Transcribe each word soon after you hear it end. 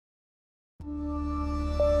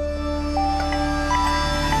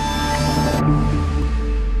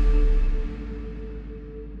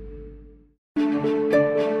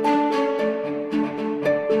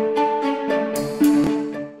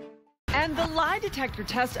lie detector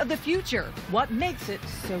test of the future. What makes it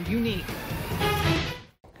so unique?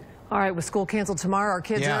 All right, with school canceled tomorrow, our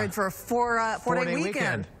kids are in for a four-day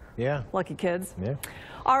weekend. Yeah. Lucky kids. Yeah.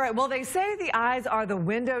 All right, well, they say the eyes are the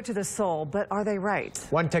window to the soul, but are they right?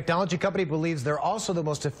 One technology company believes they're also the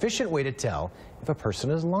most efficient way to tell if a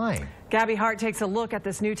person is lying. Gabby Hart takes a look at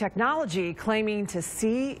this new technology claiming to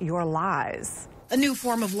see your lies. A new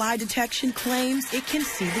form of lie detection claims it can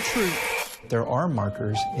see the truth. There are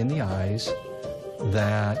markers in the eyes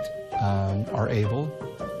that are able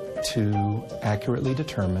to accurately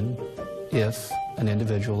determine if an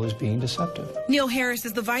individual is being deceptive. Neil Harris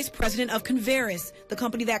is the vice president of Converus, the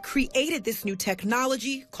company that created this new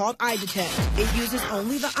technology called EyeDetect. It uses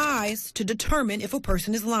only the eyes to determine if a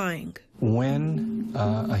person is lying. When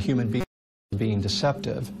a human being is being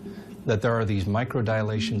deceptive, that there are these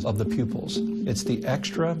microdilations of the pupils. It's the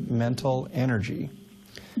extra mental energy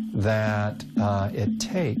that it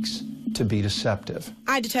takes to be deceptive.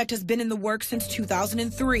 EyeDetect has been in the works since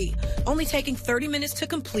 2003. Only taking 30 minutes to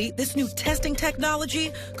complete, this new testing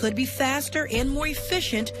technology could be faster and more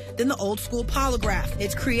efficient than the old school polygraph.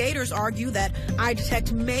 Its creators argue that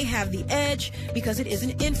EyeDetect may have the edge because it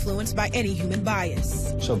isn't influenced by any human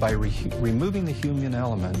bias. So by removing the human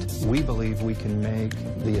element, we believe we can make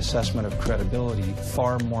the assessment of credibility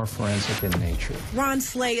far more forensic in nature. Ron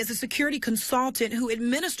Slay is a security consultant who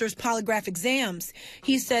administers polygraph exams.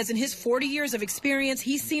 He says in his 40 years of experience,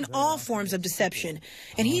 he's seen all forms of deception,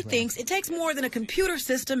 and he thinks it takes more than a computer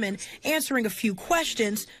system and answering a few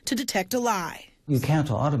questions to detect a lie. You can't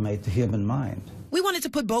automate the human mind. We wanted to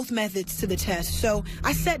put both methods to the test, so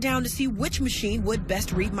I sat down to see which machine would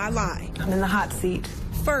best read my lie. I'm in the hot seat.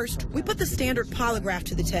 First, we put the standard polygraph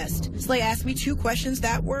to the test. Slay asked me 2 questions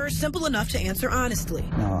that were simple enough to answer honestly.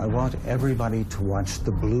 Now, I want everybody to watch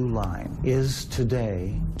the blue line. Is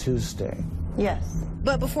today Tuesday? Yes.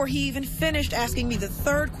 But before he even finished asking me the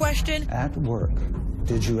 3rd question, At work,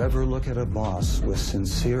 did you ever look at a boss with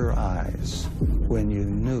sincere eyes when you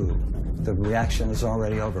knew the reaction is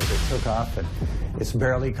already over? It took off and it's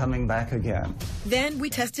barely coming back again. Then we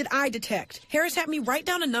tested EyeDetect. Harris had me write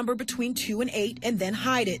down a number between 2 and 8 and then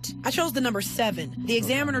hide it. I chose the number 7. The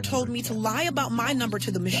examiner told me to lie about my number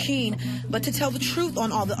to the machine, but to tell the truth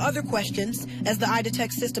on all the other questions, as the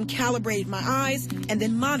EyeDetect system calibrated my eyes and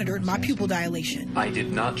then monitored my pupil dilation. I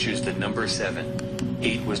did not choose the number 7.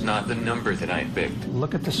 8 was not the number that I picked.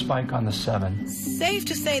 Look at the spike on the 7. Safe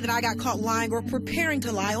to say that I got caught lying or preparing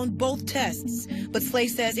to lie on both tests. But Slay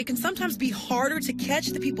says it can sometimes be harder to catch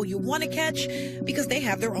the people you want to catch because they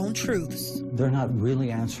have their own truths. They're not really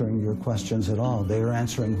answering your questions at all. They are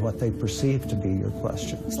answering what they perceive to be your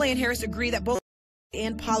questions. Slay and Harris agree that both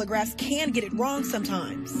and polygraphs can get it wrong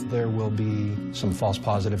sometimes. There will be some false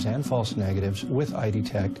positives and false negatives with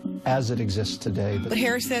EyeDetect as it exists today. But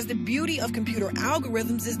Harris says the beauty of computer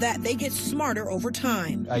algorithms is that they get smarter over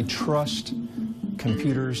time. I trust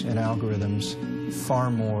computers and algorithms far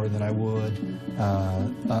more than I would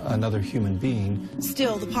another human being.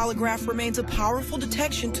 Still, the polygraph remains a powerful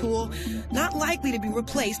detection tool, not likely to be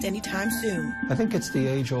replaced anytime soon. I think it's the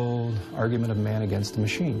age-old argument of man against the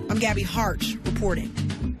machine. I'm Gabby Hart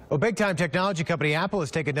reporting. Well, big-time technology company Apple has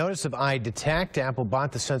taken notice of EyeDetect. Apple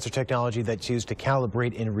bought the sensor technology that's used to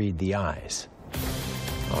calibrate and read the eyes.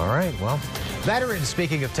 All right, well, veterans,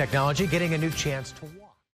 speaking of technology, getting a new chance to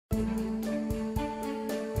walk.